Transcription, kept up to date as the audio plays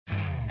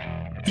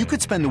You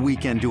could spend the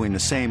weekend doing the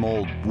same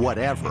old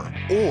whatever,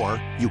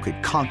 or you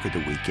could conquer the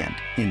weekend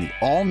in the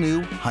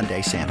all-new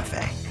Hyundai Santa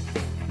Fe.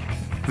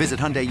 Visit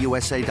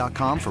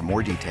HyundaiUSA.com for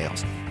more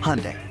details.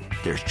 Hyundai,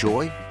 there's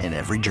joy in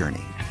every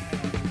journey.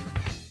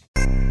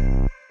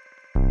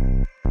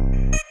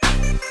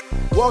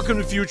 Welcome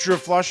to Future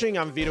of Flushing.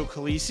 I'm Vito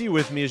Calisi.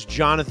 With me is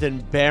Jonathan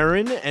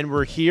Barron, and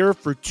we're here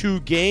for 2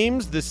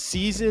 games. The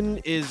season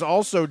is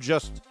also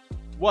just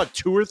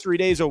 2 or 3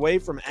 days away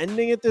from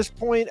ending at this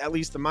point, at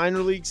least the minor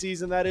league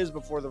season, that is,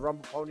 before the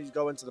Rumble Ponies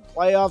go into the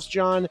playoffs.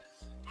 John,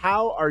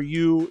 how are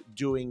you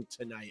doing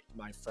tonight,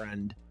 my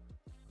friend?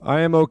 I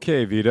am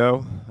okay,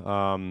 Vito.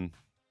 Jalen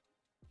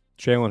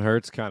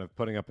Hurts kind of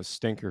putting up a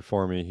stinker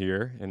for me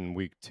here in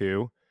week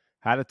 2.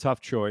 Had a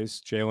tough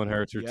choice, Jalen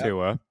Hurts or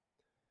Tua.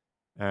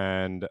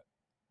 And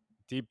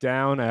deep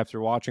down, after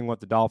watching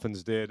what the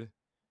Dolphins did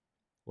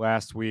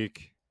last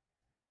week,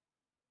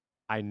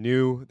 I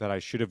knew that I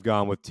should have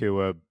gone with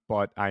Tua,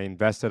 but I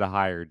invested a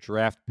higher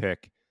draft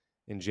pick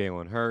in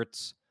Jalen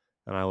Hurts,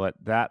 and I let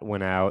that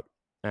win out,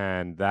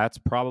 and that's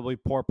probably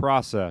poor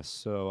process.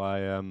 So I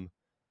am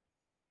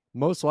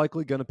most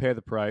likely going to pay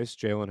the price.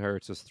 Jalen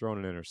Hurts has thrown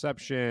an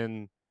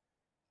interception,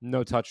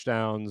 no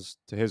touchdowns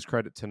to his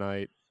credit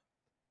tonight,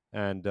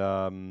 and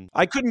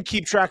I couldn't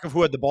keep track of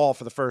who had the ball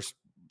for the first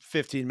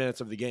 15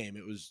 minutes of the game.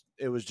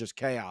 It was just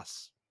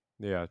chaos.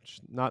 Yeah,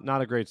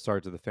 not a great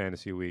start to the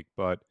fantasy week,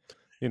 but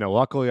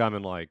luckily I'm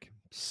in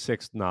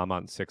I'm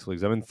not in 6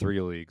 leagues. I'm in 3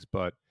 leagues,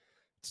 but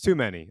it's too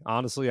many.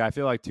 Honestly, I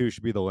feel like 2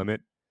 should be the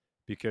limit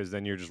because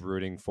then you're just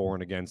rooting for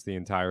and against the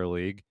entire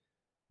league.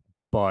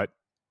 But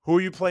who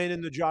are you playing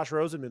in the Josh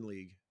Rosenman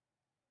league?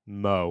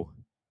 Mo.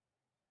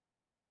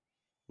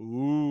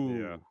 Ooh.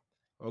 Yeah.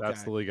 Okay.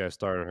 That's the league I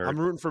started Hurts. I'm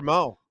rooting for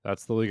Mo.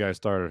 That's the league I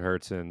started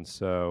Hurts in,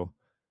 so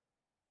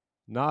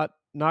not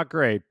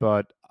great,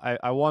 but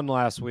I won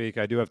last week.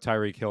 I do have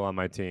Tyreek Hill on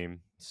my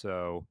team,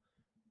 so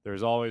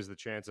there's always the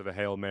chance of a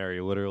Hail Mary,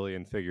 literally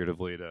and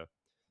figuratively, to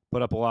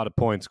put up a lot of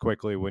points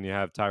quickly when you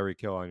have Tyreek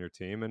Hill on your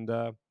team. And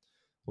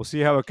we'll see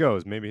how it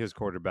goes. Maybe his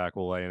quarterback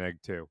will lay an egg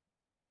too.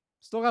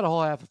 Still got a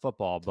whole half of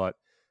football, but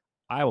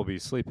I will be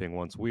sleeping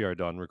once we are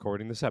done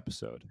recording this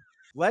episode.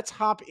 Let's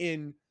hop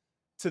in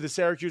to the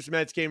Syracuse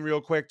Mets game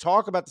real quick.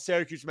 Talk about the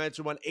Syracuse Mets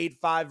who won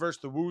 8-5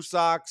 versus the Woo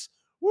Sox.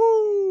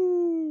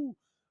 Woo!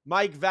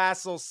 Mike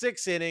Vasil,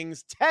 6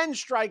 innings, 10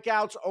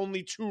 strikeouts,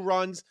 only 2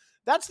 runs.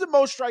 That's the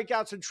most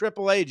strikeouts in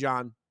AAA,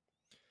 John.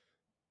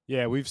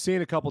 Yeah, we've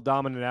seen a couple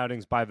dominant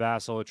outings by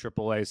Vasil at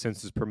AAA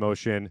since his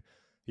promotion.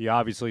 He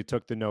obviously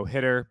took the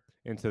no-hitter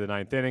into the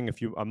 9th inning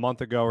a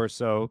month ago or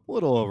so, a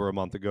little over a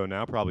month ago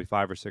now, probably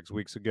 5 or 6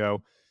 weeks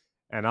ago.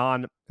 And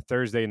on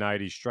Thursday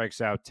night, he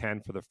strikes out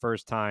 10 for the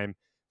first time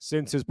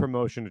since his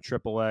promotion to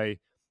AAA.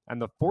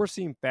 And the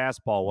 4-seam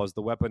fastball was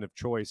the weapon of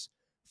choice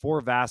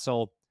for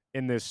Vasil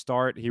in this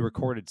start. He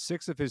recorded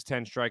 6 of his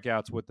 10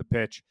 strikeouts with the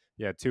pitch.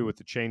 He had 2 with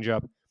the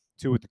changeup,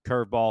 2 with the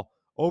curveball.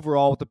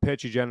 Overall, with the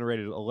pitch, he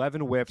generated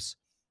 11 whiffs,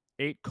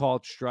 8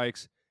 called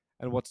strikes.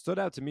 And what stood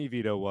out to me,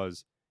 Vito,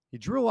 was he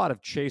drew a lot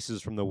of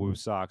chases from the Woo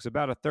Sox,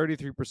 about a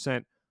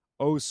 33%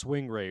 O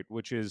swing rate,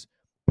 which is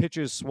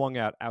pitches swung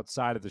out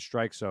outside of the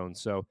strike zone.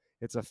 So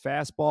it's a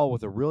fastball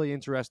with a really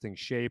interesting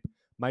shape.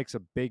 Mike's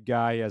a big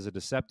guy, he has a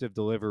deceptive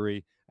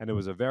delivery, and it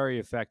was a very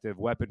effective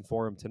weapon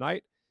for him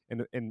tonight.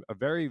 And a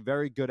very,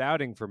 very good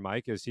outing for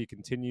Mike as he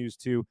continues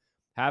to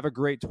have a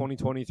great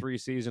 2023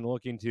 season,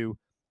 looking to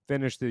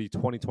finish the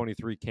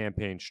 2023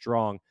 campaign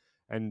strong.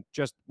 And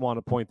just want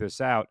to point this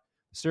out,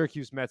 the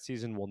Syracuse Mets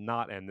season will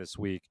not end this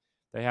week.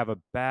 They have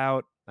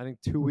about,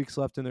 2 weeks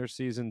left in their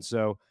season,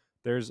 so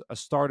there's a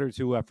start or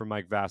 2 left for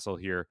Mike Vasil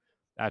here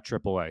at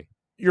AAA.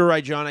 You're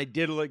right, John. I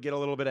did get a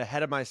little bit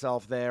ahead of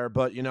myself there,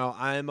 but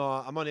I'm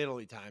on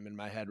Italy time in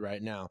my head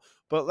right now.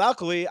 But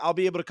luckily, I'll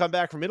be able to come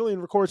back from Italy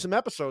and record some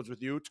episodes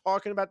with you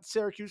talking about the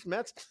Syracuse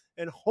Mets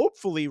and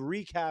hopefully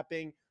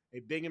recapping a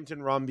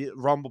Binghamton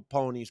Rumble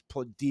Ponies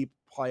deep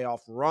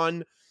playoff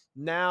run.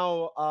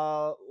 Now,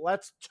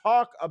 let's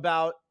talk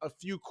about a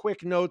few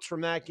quick notes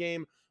from that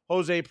game.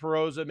 Jose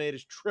Peroza made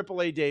his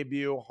AAA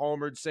debut,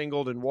 homered,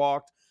 singled, and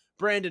walked.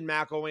 Brandon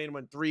McIlwain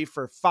went 3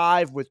 for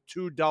 5 with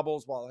 2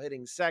 doubles while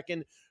hitting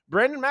second.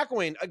 Brandon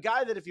McIlwain, a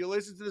guy that if you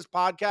listen to this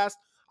podcast,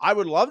 I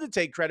would love to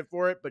take credit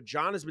for it, but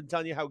John has been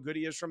telling you how good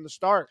he is from the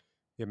start.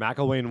 Yeah,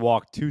 McIlwain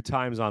walked 2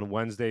 times on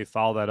Wednesday,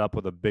 followed that up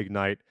with a big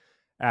night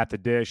at the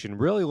Dish, and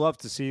really love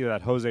to see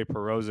that Jose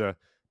Peroza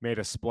made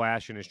a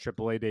splash in his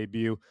AAA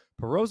debut.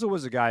 Peroza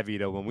was a guy,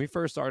 Vito, when we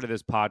first started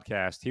this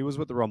podcast, he was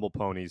with the Rumble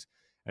Ponies,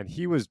 and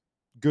he was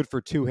good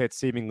for 2 hits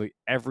seemingly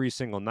every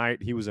single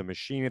night. He was a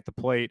machine at the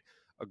plate,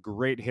 a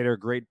great hitter,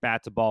 great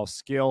bat-to-ball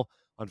skill.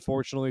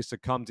 Unfortunately,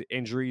 succumbed to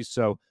injuries,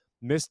 so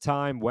missed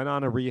time, went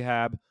on a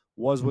rehab,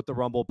 was with the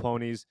Rumble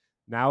Ponies.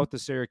 Now with the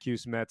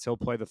Syracuse Mets, he'll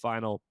play the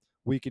final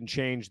week and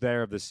change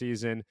there of the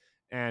season.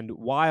 And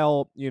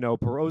while,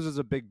 Peroza's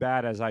a big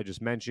bat, as I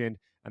just mentioned,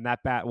 and that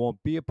bat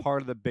won't be a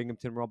part of the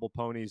Binghamton Rumble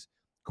Ponies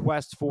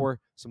quest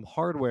for some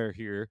hardware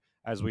here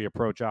as we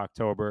approach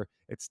October,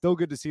 it's still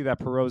good to see that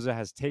Peroza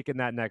has taken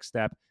that next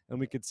step, and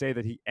we could say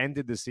that he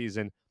ended the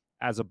season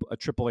as a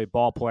AAA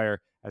ball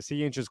player as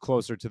he inches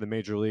closer to the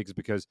major leagues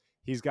because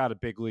he's got a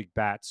big league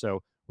bat.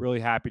 So really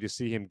happy to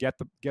see him get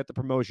the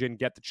promotion,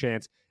 get the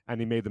chance, and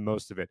he made the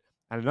most of it.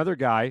 And another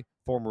guy,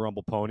 former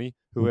Rumble Pony,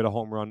 who hit a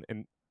home run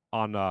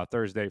on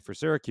Thursday for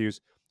Syracuse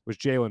was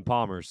Jalen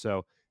Palmer.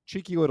 So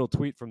cheeky little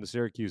tweet from the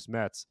Syracuse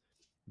Mets.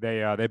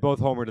 They both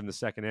homered in the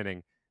second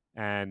inning,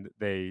 and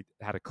they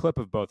had a clip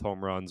of both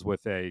home runs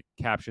with a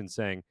caption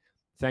saying,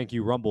 "Thank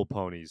you, Rumble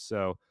Ponies."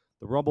 So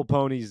the Rumble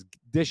Ponies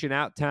dishing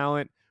out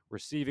talent,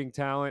 receiving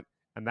talent,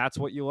 and that's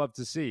what you love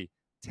to see.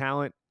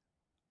 Talent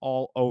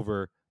all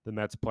over the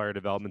Mets player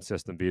development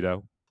system,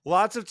 Vito.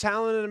 Lots of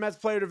talent in the Mets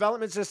player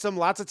development system.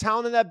 Lots of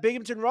talent in that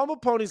Binghamton Rumble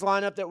Ponies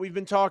lineup that we've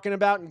been talking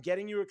about and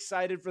getting you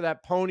excited for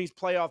that Ponies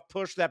playoff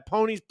push, that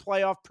Ponies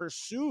playoff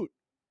pursuit.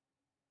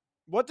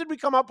 What did we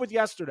come up with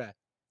yesterday?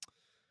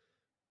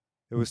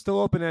 It was still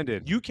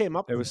open-ended. You came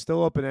up with it. Was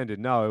still open-ended.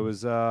 No, it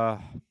was I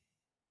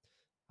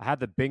had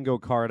the bingo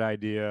card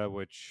idea,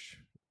 which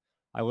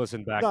I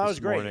listened back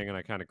this morning and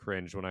I kind of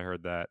cringed when I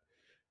heard that.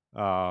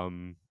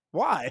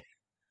 Why?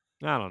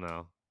 I don't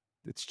know.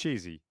 It's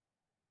cheesy.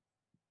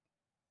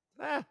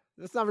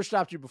 That's never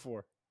stopped you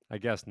before. I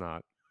guess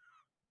not.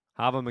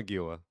 Hava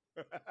Magila.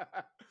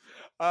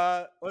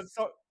 Let's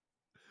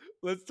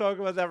talk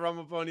about that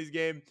Rumble Ponies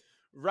game.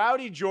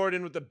 Rowdy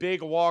Jordan with the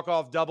big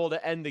walk-off double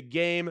to end the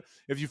game.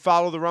 If you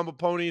follow the Rumble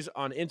Ponies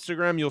on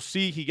Instagram, you'll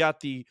see he got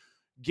the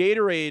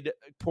Gatorade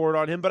poured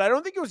on him, but I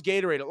don't think it was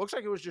Gatorade. It looks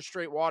like it was just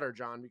straight water,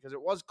 John, because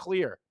it was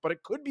clear, but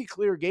it could be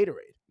clear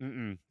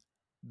Gatorade.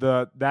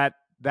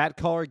 That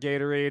color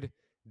Gatorade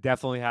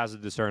definitely has a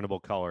discernible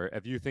color.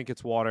 If you think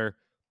it's water,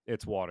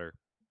 it's water.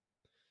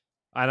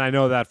 And I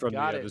know that from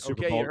the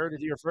Super Bowl. You heard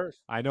it here first.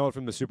 I know it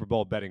from the Super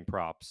Bowl betting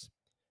props.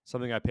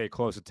 Something I pay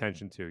close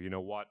attention to. You know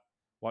what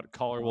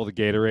color will the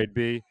Gatorade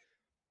be?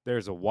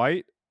 There's a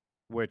white,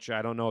 which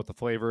I don't know what the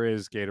flavor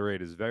is.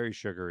 Gatorade is very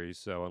sugary,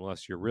 so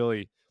unless you're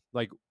really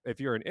like if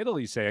you're in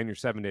Italy, say, on your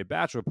 7-day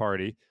bachelor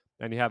party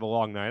and you have a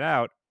long night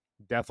out,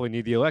 definitely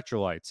need the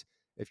electrolytes.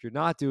 If you're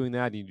not doing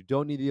that and you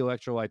don't need the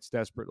electrolytes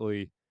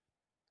desperately,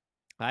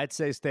 I'd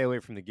say stay away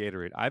from the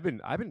Gatorade. I've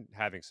been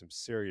having some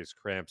serious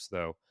cramps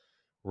though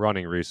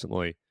running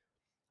recently.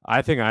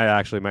 I think I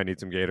actually might need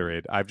some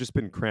Gatorade. I've just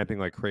been cramping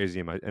like crazy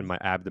in my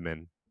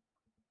abdomen.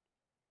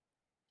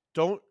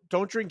 Don't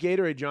drink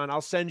Gatorade, John.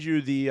 I'll send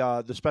you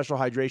the special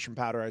hydration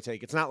powder I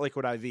take. It's not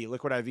Liquid IV.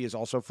 Liquid IV is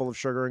also full of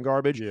sugar and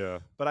garbage. Yeah.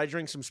 But I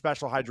drink some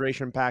special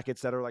hydration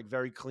packets that are like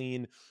very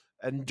clean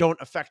and don't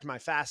affect my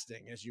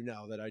fasting, as you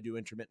know, that I do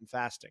intermittent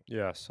fasting.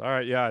 Yes. All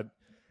right. Yeah.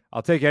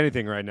 I'll take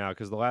anything right now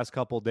because the last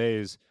couple of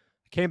days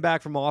I came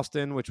back from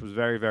Austin, which was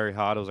very, very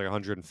hot. It was like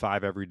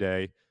 105 every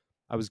day.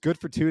 I was good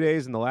for 2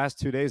 days, and the last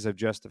 2 days I've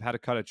had to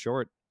cut it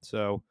short.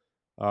 So,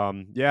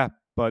 yeah.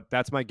 But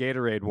that's my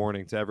Gatorade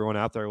warning to everyone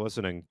out there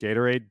listening.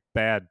 Gatorade,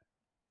 bad.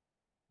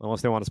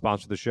 Unless they want to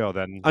sponsor the show,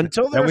 then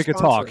we could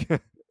talk.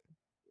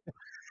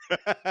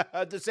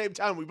 At the same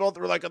time, we both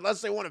were like, unless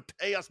they want to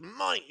pay us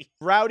money.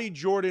 Rowdy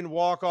Jordan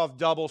walk-off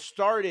double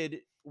started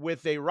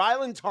with a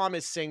Ryland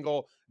Thomas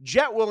single.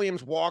 Jet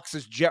Williams walks,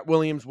 as Jet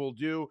Williams will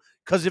do,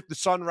 because if the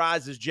sun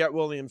rises, Jet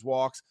Williams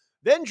walks.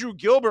 Then Drew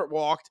Gilbert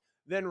walked.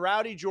 Then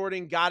Rowdy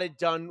Jordan got it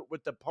done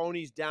with the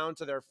Ponies down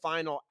to their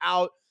final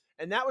out.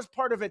 And that was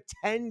part of a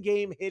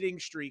 10-game hitting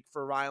streak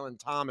for Ryland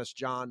Thomas,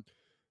 John.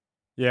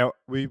 Yeah,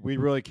 we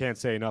really can't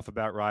say enough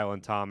about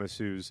Ryland Thomas,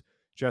 who's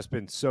just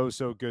been so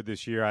good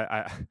this year.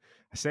 I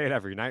say it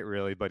every night,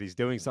 really, but he's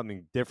doing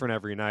something different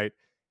every night.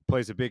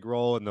 Plays a big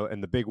role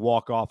in the big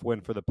walk-off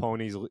win for the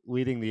Ponies,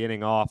 leading the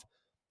inning off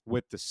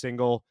with the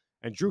single.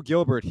 And Drew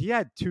Gilbert, he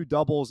had 2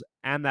 doubles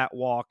and that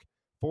walk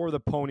for the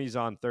Ponies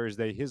on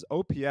Thursday. His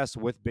OPS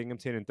with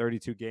Binghamton in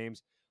 32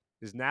 games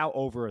is now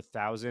over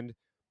 1,000.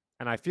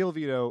 And I feel,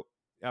 Vito,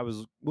 I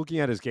was looking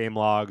at his game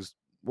logs,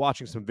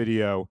 watching some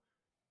video.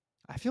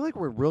 I feel like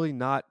we're really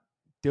not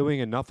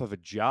doing enough of a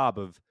job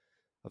of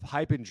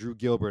hyping Drew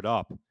Gilbert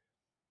up.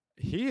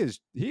 He is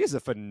a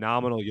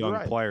phenomenal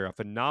young player, a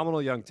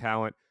phenomenal young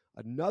talent.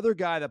 Another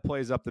guy that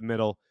plays up the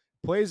middle,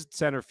 plays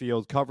center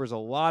field, covers a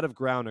lot of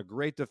ground, a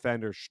great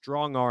defender,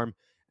 strong arm,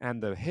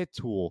 and the hit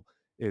tool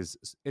it's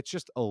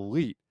just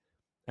elite.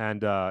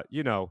 And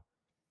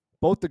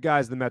both the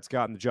guys the Mets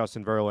got in the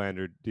Justin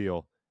Verlander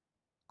deal,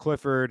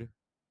 Clifford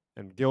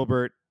and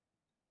Gilbert,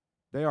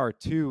 they are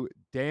 2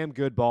 damn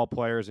good ball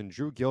players, and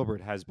Drew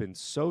Gilbert has been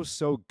so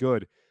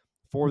good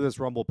for this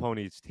Rumble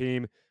Ponies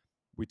team.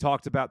 We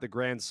talked about the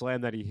grand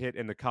slam that he hit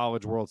in the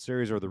College World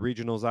Series, or the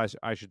regionals,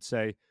 I should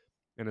say,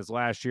 in his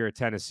last year at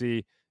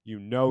Tennessee. You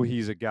know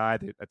he's a guy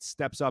that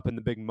steps up in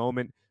the big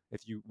moment.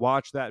 If you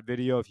watch that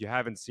video, if you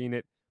haven't seen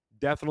it,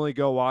 definitely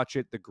go watch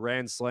it. The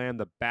grand slam,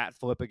 the bat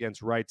flip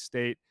against Wright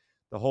State,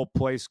 the whole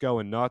place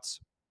going nuts.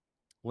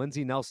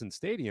 Lindsey Nelson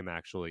Stadium,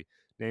 actually,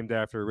 named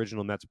after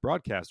original Mets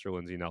broadcaster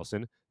Lindsey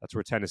Nelson. That's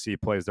where Tennessee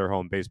plays their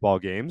home baseball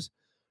games.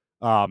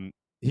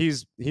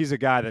 He's a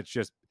guy that's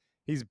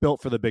he's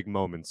built for the big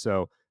moments.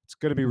 So it's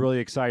going to be really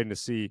exciting to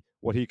see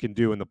what he can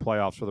do in the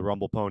playoffs for the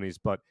Rumble Ponies.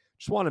 But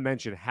just want to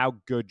mention how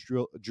good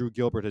Drew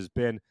Gilbert has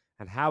been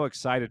and how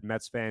excited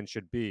Mets fans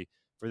should be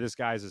for this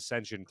guy's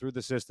ascension through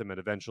the system and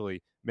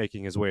eventually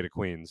making his way to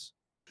Queens.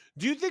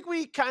 Do you think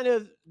we kind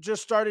of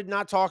just started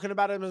not talking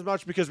about him as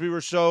much because we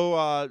were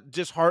so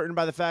disheartened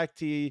by the fact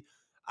he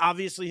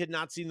obviously had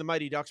not seen the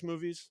Mighty Ducks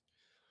movies?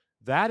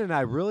 That, and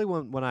I really,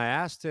 when I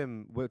asked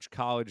him which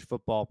college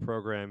football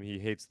program he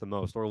hates the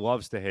most or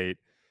loves to hate,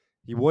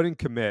 he wouldn't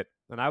commit.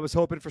 And I was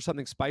hoping for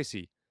something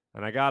spicy,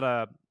 and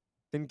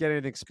didn't get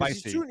anything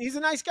Because spicy. he's a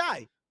nice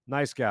guy.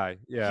 Nice guy,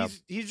 yeah.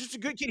 He's just a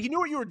good kid. He knew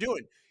what you were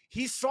doing.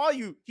 He saw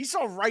you. He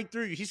saw right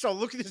through you. He saw,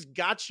 look at this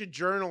gotcha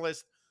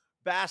journalist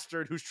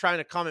bastard who's trying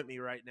to come at me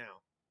right now.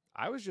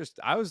 I was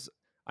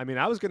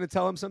going to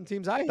tell him some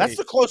teams I hate. That's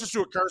the closest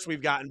to a curse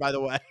we've gotten, by the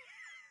way.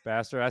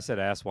 Bastard, I said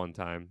ass one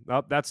time.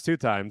 Oh, that's 2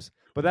 times,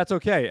 but that's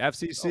okay.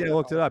 FCC, I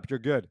looked it up. You're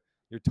good.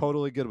 You're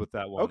totally good with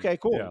that one. Okay,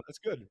 cool. Yeah, That's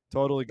good.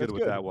 totally good That's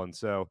with good. that one.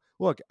 So,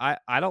 look, I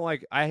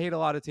hate a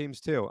lot of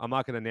teams too. I'm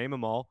not going to name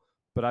them all,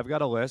 but I've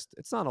got a list.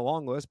 It's not a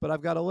long list, but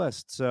I've got a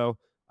list. So,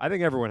 I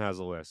think everyone has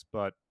a list.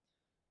 But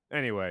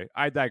anyway,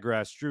 I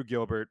digress. Drew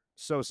Gilbert,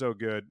 so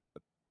good.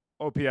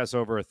 OPS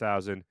over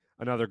 1,000.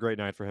 Another great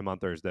night for him on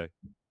Thursday.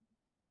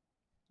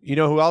 You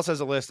know who else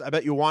has a list? I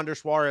bet you Joander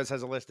Suarez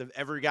has a list of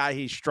every guy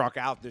he struck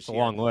out this It's a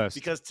year. long list.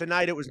 Because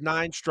tonight it was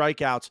 9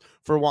 strikeouts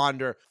for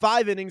Joander.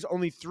 5 innings,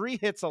 only 3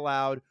 hits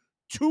allowed,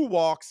 2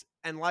 walks,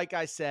 and like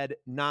I said,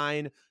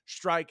 9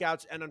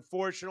 strikeouts. And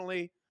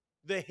unfortunately,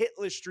 the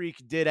hitless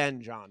streak did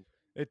end, John.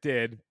 It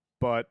did,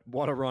 but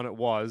what a run it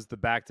was. The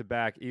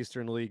back-to-back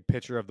Eastern League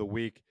Pitcher of the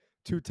Week,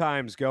 2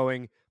 times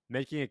going,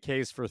 making a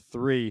case for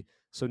 3.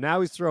 So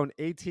now he's thrown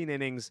 18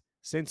 innings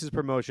since his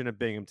promotion at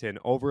Binghamton,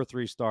 over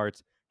 3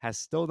 starts, has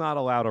still not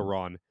allowed a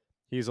run.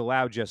 He's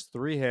allowed just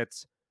 3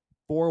 hits,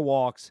 4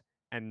 walks,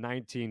 and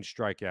 19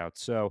 strikeouts.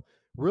 So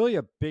really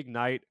a big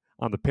night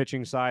on the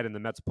pitching side in the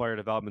Mets player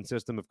development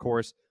system, of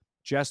course.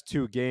 Just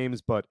 2 games,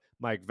 but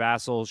Mike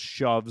Vasil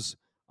shoves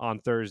on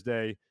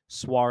Thursday.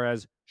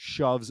 Suarez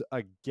shoves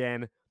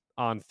again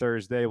on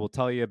Thursday. We'll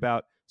tell you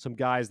about some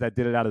guys that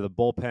did it out of the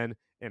bullpen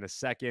in a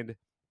second.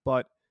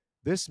 But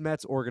this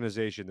Mets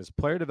organization, this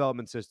player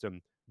development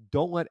system,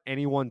 don't let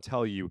anyone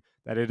tell you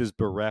that it is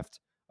bereft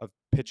of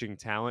pitching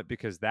talent,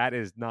 because that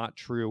is not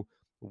true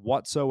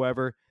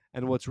whatsoever.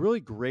 And what's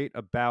really great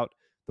about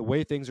the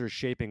way things are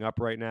shaping up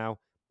right now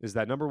is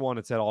that, number one,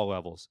 it's at all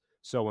levels.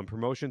 So when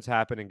promotions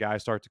happen and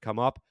guys start to come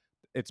up,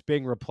 it's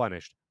being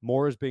replenished.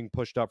 More is being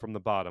pushed up from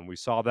the bottom. We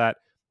saw that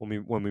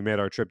when we made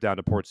our trip down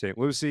to Port St.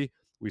 Lucie.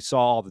 We saw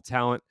all the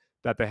talent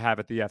that they have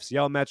at the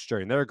FCL Mets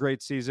during their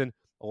great season.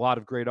 A lot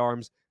of great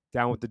arms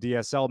down with the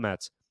DSL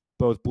Mets,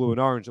 both blue and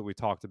orange, that we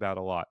talked about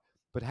a lot.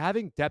 But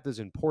having depth is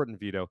important,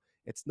 Vito.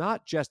 It's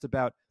not just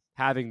about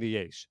having the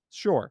ace.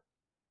 Sure,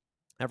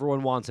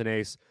 everyone wants an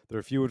ace.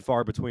 They're few and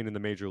far between in the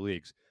major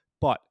leagues.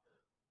 But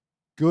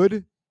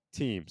good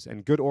teams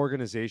and good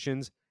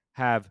organizations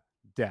have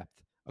depth.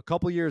 A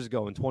couple years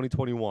ago in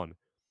 2021,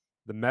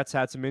 the Mets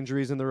had some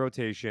injuries in the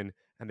rotation,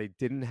 and they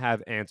didn't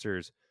have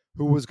answers.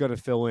 Who was going to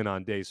fill in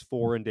on days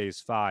 4 and days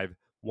 5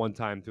 one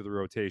time through the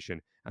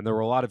rotation? And there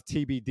were a lot of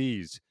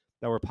TBDs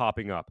that were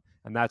popping up,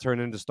 and that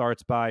turned into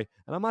starts by,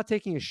 and I'm not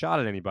taking a shot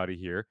at anybody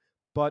here,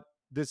 but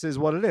this is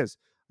what it is.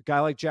 A guy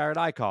like Jared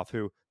Eichhoff,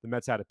 who the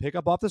Mets had to pick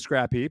up off the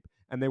scrap heap,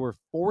 and they were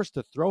forced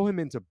to throw him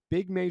into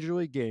big major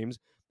league games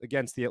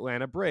against the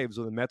Atlanta Braves,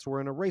 when the Mets were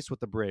in a race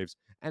with the Braves,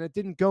 and it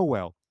didn't go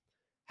well.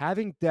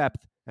 Having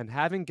depth and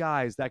having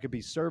guys that could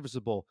be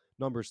serviceable,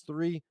 numbers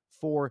 3,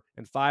 4,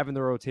 and 5 in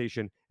the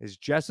rotation, is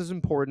just as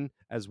important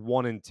as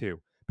 1 and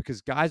 2,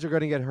 because guys are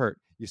going to get hurt.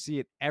 You see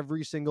it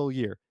every single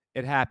year.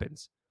 It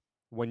happens.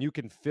 When you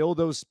can fill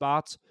those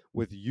spots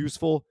with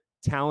useful,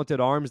 talented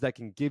arms that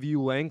can give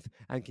you length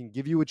and can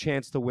give you a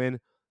chance to win,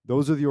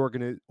 those are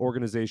the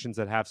organizations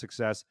that have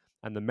success,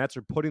 and the Mets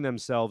are putting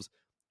themselves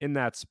in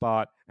that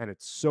spot, and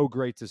it's so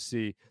great to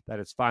see that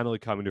it's finally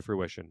coming to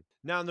fruition.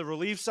 Now, on the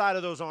relief side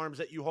of those arms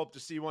that you hope to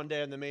see one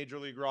day on the Major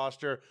League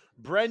roster,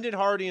 Brendan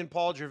Hardy and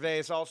Paul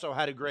Gervais also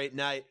had a great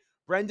night.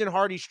 Brendan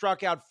Hardy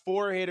struck out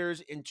 4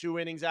 hitters in 2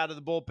 innings out of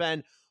the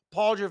bullpen.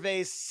 Paul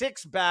Gervais,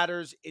 6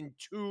 batters in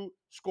 2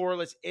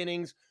 scoreless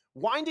innings,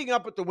 winding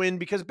up with the win,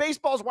 because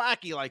baseball's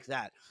wacky like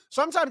that.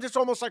 Sometimes it's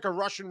almost like a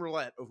Russian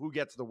roulette of who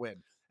gets the win.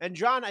 And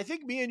John, I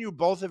think me and you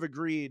both have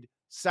agreed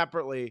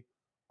separately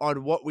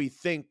on what we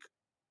think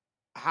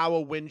how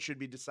a win should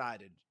be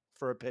decided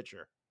for a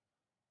pitcher.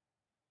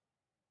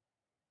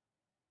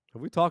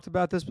 Have we talked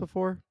about this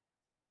before?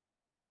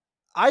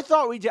 I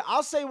thought we did.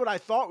 I'll say what I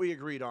thought we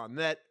agreed on,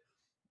 that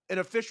an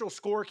official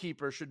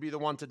scorekeeper should be the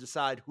one to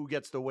decide who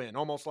gets the win,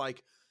 almost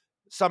like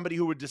somebody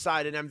who would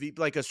decide an MVP,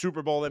 like a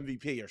Super Bowl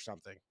MVP or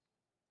something.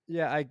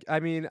 Yeah, I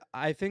mean,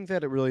 I think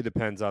that it really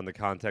depends on the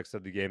context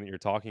of the game that you're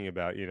talking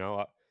about. You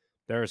know,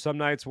 there are some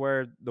nights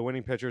where the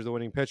winning pitcher is the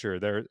winning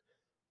pitcher.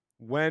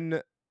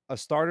 When a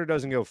starter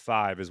doesn't go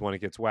 5 is when it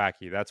gets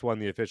wacky. That's when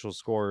the official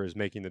scorer is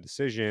making the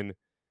decision.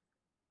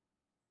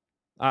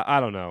 I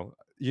don't know.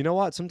 You know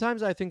what?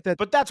 Sometimes I think that.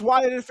 But that's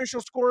why an official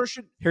scorer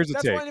should. Here's a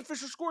That's take. why an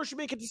official scorer should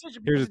make a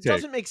decision. Here's Because a it take.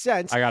 doesn't make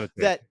sense. I got to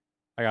take. That.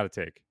 I got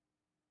to take.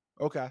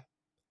 Okay.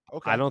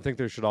 I don't think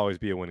there should always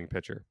be a winning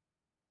pitcher.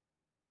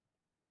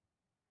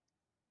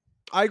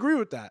 I agree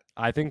with that.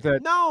 I think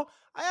that No,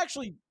 I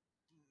actually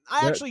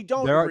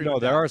don't agree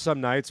with there that. are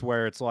some nights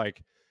where it's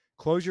like,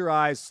 close your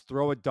eyes,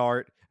 throw a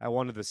dart at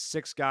one of the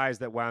 6 guys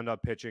that wound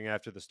up pitching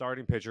after the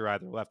starting pitcher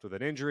either left with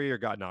an injury or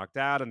got knocked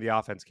out and the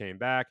offense came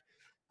back.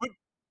 But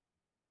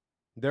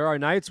There are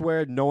nights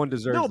where no one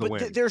deserves no, the but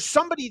win. there's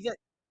somebody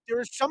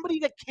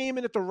that came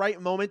in at the right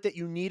moment that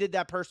you needed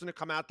that person to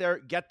come out there,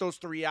 get those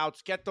 3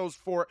 outs, get those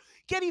 4,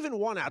 get even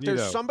 1 out.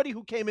 There's Vito, somebody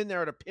who came in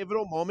there at a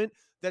pivotal moment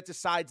that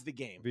decides the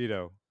game.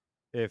 Vito,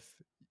 if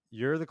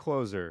you're the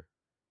closer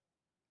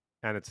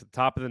and it's the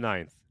top of the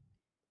 9th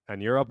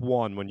and you're up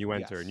 1 when you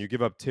enter and Yes. you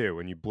give up 2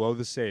 and you blow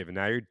the save and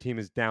now your team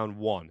is down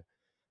 1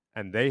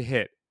 and they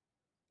hit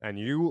and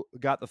you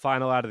got the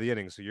final out of the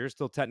inning, so you're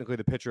still technically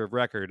the pitcher of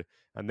record,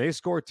 and they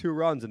score 2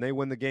 runs and they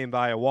win the game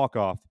via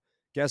walk-off,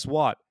 guess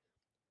what?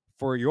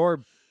 For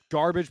your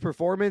garbage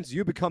performance,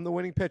 you become the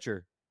winning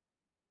pitcher.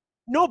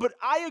 No, but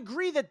I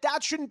agree that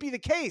shouldn't be the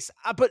case.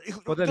 But then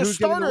the who's getting the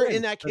starter win?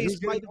 in that Then case who's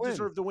getting might the have win?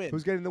 deserved the win.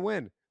 Who's getting the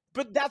win?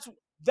 But that's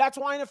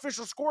why an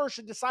official scorer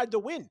should decide the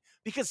win,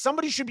 because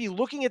somebody should be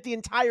looking at the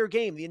entire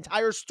game, the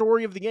entire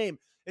story of the game,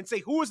 and say,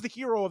 who is the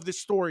hero of this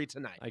story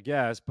tonight? I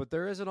guess, but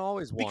there isn't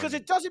always one. Because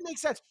it doesn't make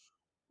sense.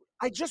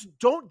 I just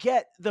don't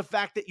get the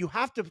fact that you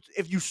have to,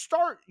 if you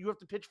start, you have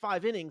to pitch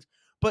 5 innings,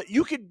 but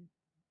you could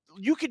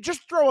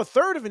just throw a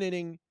third of an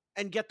inning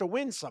and get the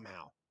win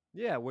somehow.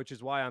 Yeah, which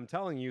is why I'm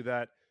telling you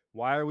that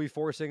why are we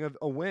forcing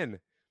a win?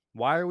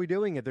 Why are we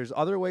doing it? There's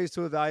other ways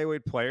to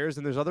evaluate players,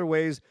 and there's other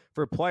ways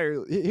for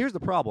players. Here's the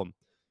problem.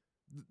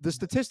 The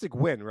statistic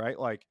win, right?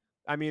 Like,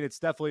 I mean, it's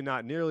definitely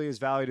not nearly as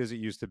valued as it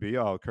used to be.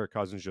 Oh, Kirk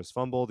Cousins just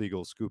fumbled.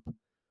 Eagles scoop.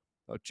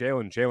 Oh,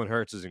 Jalen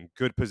Hurts is in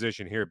good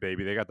position here,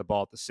 baby. They got the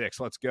ball at the 6.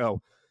 Let's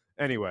go.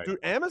 Anyway, Dude,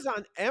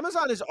 Amazon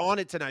is on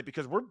it tonight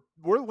because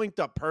we're linked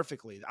up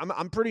perfectly.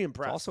 I'm pretty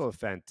impressed. it's also a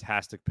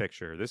fantastic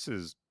picture. This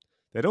is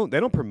they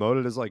don't promote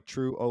it as like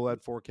true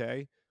OLED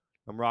 4K.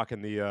 I'm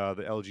rocking the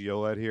LG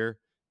OLED here,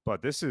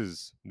 but this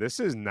is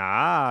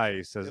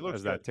nice as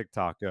looks that good.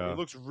 TikTok. It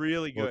looks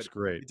really good. Looks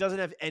great. It doesn't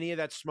have any of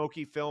that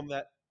smoky film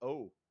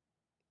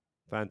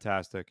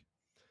Fantastic.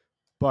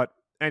 But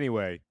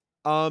anyway,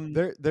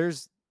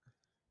 there's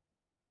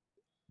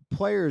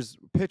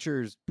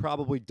pitchers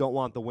probably don't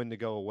want the win to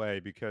go away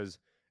because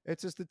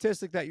it's a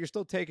statistic that you're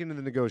still taking to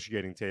the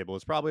negotiating table.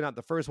 It's probably not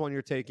the first one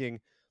you're taking.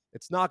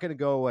 It's not going to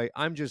go away.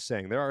 I'm just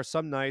saying there are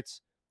some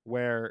nights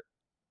where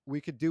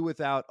we could do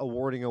without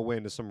awarding a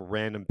win to some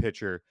random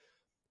pitcher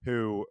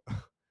who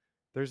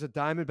there's a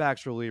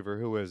Diamondbacks reliever.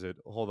 Who is it?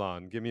 Hold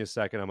on. Give me a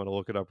second. I'm going to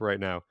look it up right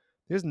now.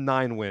 He has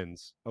 9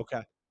 wins.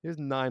 Okay. He has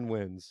 9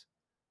 wins.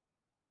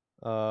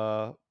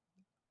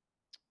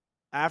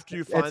 After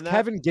you find it's that,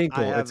 Kevin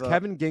Ginkel. It's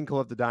Kevin Ginkel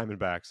of the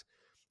Diamondbacks.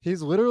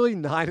 He's literally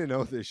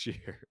 9-0 this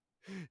year.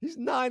 He's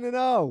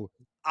 9-0.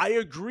 I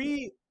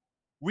agree.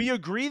 We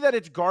agree that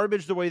it's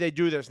garbage the way they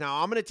do this.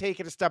 Now, I'm going to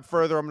take it a step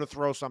further. I'm going to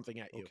throw something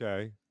at you.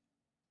 Okay.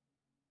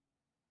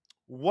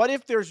 What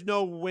if there's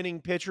no winning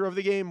pitcher of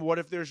the game? What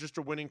if there's just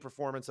a winning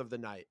performance of the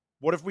night?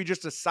 What if we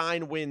just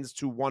assign wins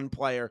to one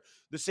player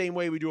the same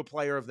way we do a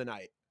player of the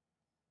night?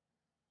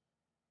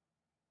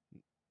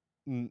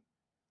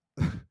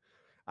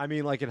 I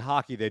mean, like in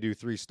hockey, they do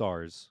 3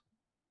 stars.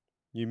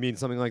 You mean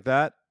something like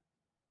that?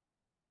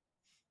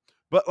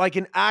 But like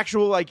an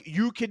actual, like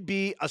you could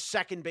be a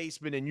second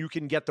baseman and you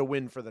can get the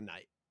win for the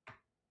night.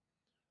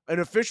 An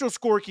official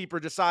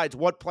scorekeeper decides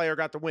what player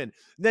got the win.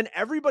 Then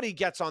everybody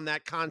gets on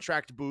that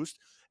contract boost.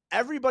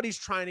 Everybody's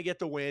trying to get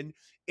the win.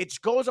 It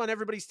goes on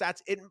everybody's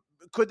stats.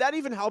 Could that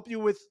even help you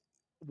with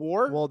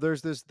WAR? Well,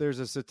 there's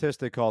a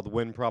statistic called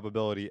win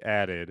probability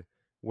added,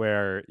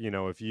 where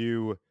if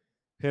you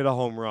hit a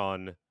home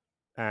run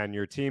and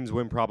your team's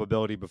win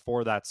probability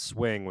before that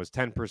swing was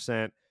 10%,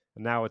 and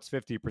now it's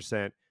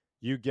 50%,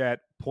 you get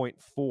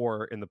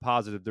 0.4 in the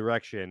positive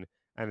direction,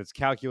 and it's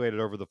calculated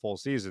over the full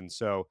season.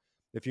 So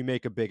if you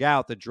make a big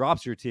out that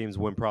drops your team's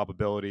win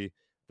probability,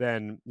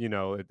 then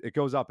it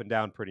goes up and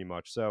down pretty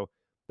much. So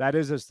that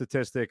is a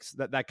statistics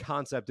that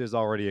concept is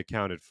already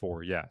accounted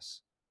for.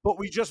 Yes, but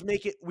we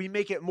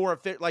make it more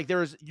efficient. Like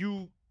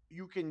you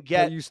can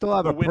get. But you still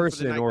have a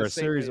person or a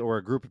series way. or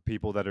a group of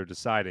people that are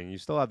deciding. You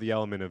still have the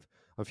element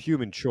of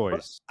human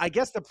choice. But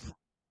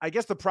I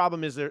guess the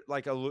problem is a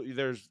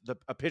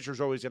pitcher's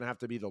always going to have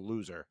to be the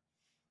loser.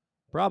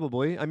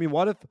 Probably. I mean,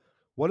 what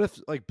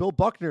if like Bill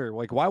Buckner,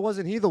 like why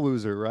wasn't he the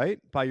loser, right?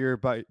 By your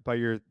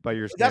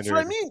standard. That's what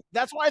I mean.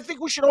 That's why I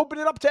think we should open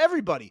it up to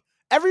everybody.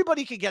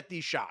 Everybody could get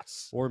these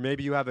shots. Or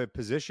maybe you have a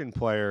position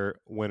player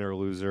winner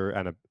loser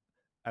and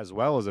as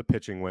well as a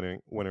pitching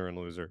winner and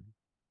loser.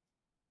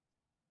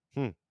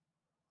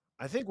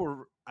 I think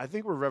we're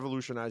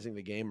revolutionizing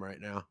the game right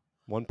now.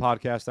 One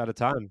podcast at a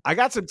time. I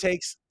got some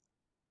takes.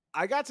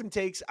 I'm going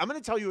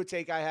to tell you a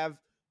take I have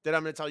that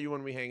I'm going to tell you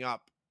when we hang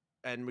up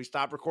and we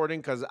stop recording,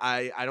 because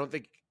I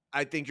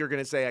think you're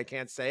going to say I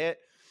can't say it,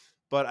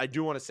 but I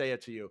do want to say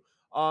it to you.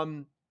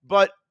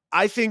 But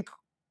I think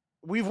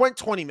we've went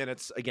 20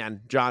 minutes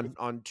again, John,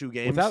 on 2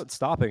 games. Without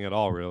stopping at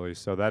all, really.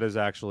 So that is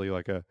actually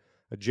like a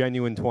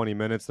genuine 20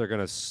 minutes. They're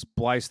going to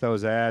splice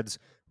those ads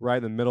right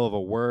in the middle of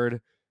a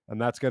word,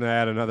 and that's going to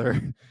add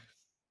another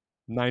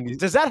 90.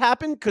 Does that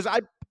happen? Because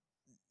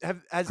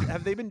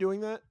have they been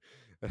doing that?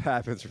 It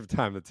happens from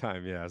time to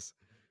time, yes.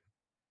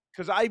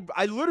 Because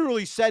I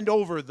literally send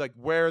over like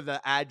where the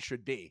ad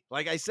should be.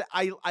 Like I said,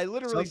 I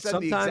literally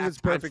send the Sometimes exact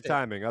it's perfect timestamp.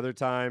 timing. Other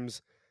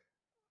times,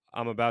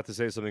 I'm about to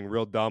say something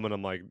real dumb, and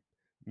I'm like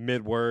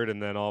mid-word,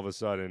 and then all of a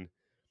sudden,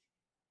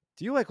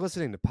 do you like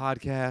listening to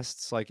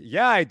podcasts? Like,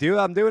 yeah, I do.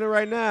 I'm doing it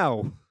right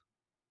now.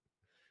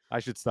 I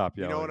should stop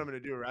You yelling. know what I'm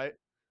going to do, right?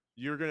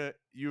 You've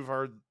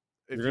heard,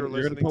 if You're gonna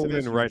listening put to one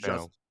this, in right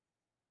now.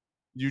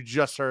 you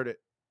just heard it,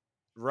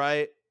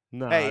 right?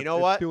 No, Hey, you know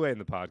it's what? too late in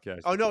the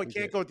podcast. Oh no, it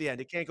can't go at the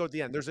end. It can't go at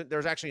the end.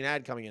 There's actually an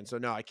ad coming in, so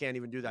no, I can't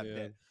even do that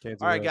bit. Can't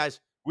do All right, that. guys,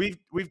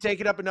 we've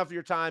taken up enough of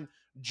your time.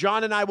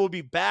 John and I will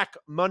be back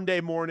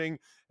Monday morning,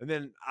 and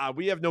then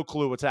we have no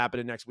clue what's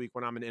happening next week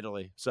when I'm in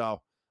Italy.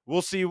 So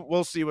we'll see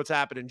what's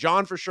happening.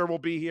 John for sure will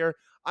be here.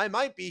 I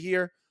might be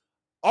here.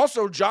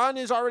 Also, John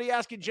is already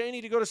asking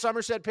Janie to go to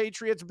Somerset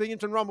Patriots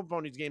Binghamton Rumble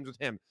Ponies games with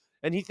him,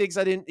 and he thinks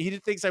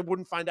I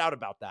wouldn't find out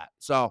about that.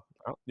 So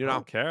I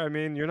don't care. I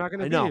mean, you're not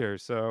going to be here,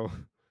 so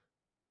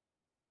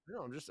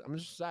no, I'm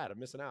just sad. I'm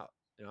missing out.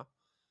 You know.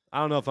 I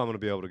don't know if I'm going to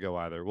be able to go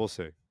either. We'll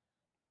see.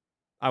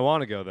 I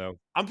want to go though.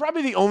 I'm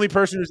probably the only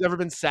person who's ever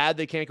been sad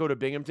they can't go to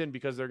Binghamton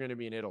because they're going to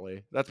be in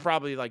Italy. That's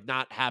probably like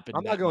not happened.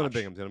 I'm not going to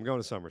Binghamton. I'm going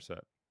to Somerset.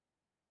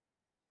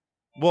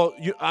 Well,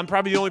 I'm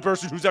probably the only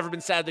person who's ever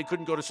been sad they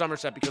couldn't go to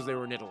Somerset because they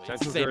were in Italy.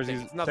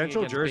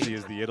 Central Jersey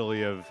is the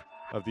Italy of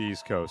the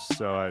East Coast.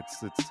 So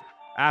it's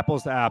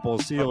apples to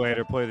apples. See you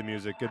later. Play the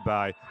music.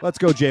 Goodbye. Let's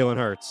go, Jalen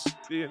Hurts.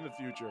 See you in the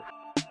future.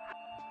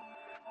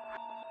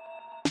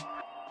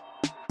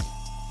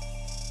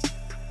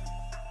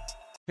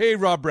 Hey,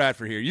 Rob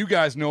Bradford here. You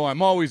guys know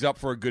I'm always up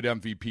for a good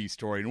MVP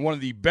story, and one of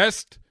the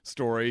best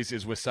stories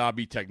is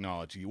Wasabi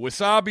Technology.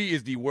 Wasabi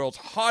is the world's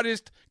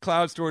hottest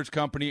cloud storage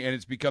company, and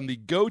it's become the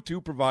go-to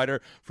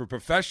provider for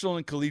professional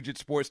and collegiate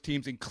sports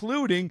teams,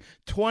 including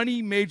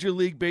 20 Major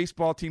League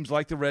Baseball teams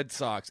like the Red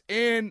Sox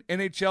and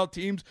NHL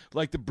teams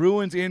like the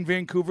Bruins and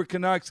Vancouver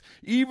Canucks.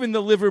 Even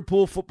the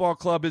Liverpool Football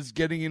Club is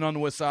getting in on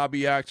the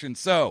Wasabi action.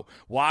 So,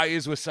 why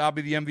is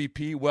Wasabi the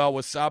MVP? Well,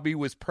 Wasabi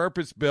was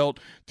purpose-built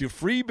to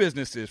free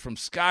businesses from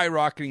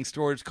skyrocketing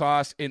storage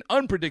costs and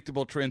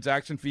unpredictable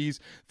transaction fees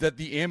that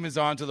the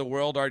Amazons of the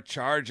world are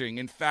charging.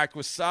 In fact,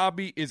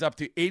 Wasabi is up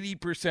to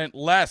 80%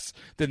 less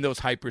than those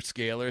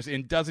hyperscalers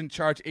and doesn't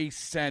charge a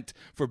cent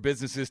for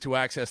businesses to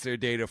access their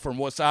data. From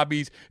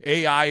Wasabi's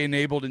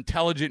AI-enabled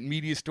intelligent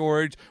media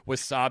storage,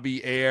 Wasabi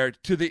Air,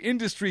 to the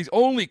industry's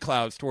only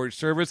cloud storage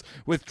service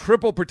with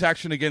triple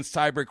protection against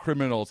cyber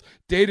criminals,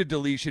 data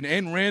deletion,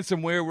 and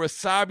ransomware,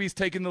 Wasabi's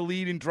taken the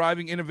lead in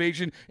driving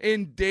innovation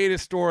in data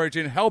storage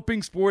and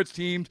helping sports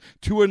teams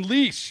to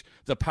unleash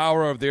the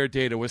power of their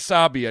data.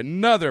 Wasabi,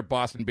 another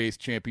Boston-based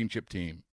championship team.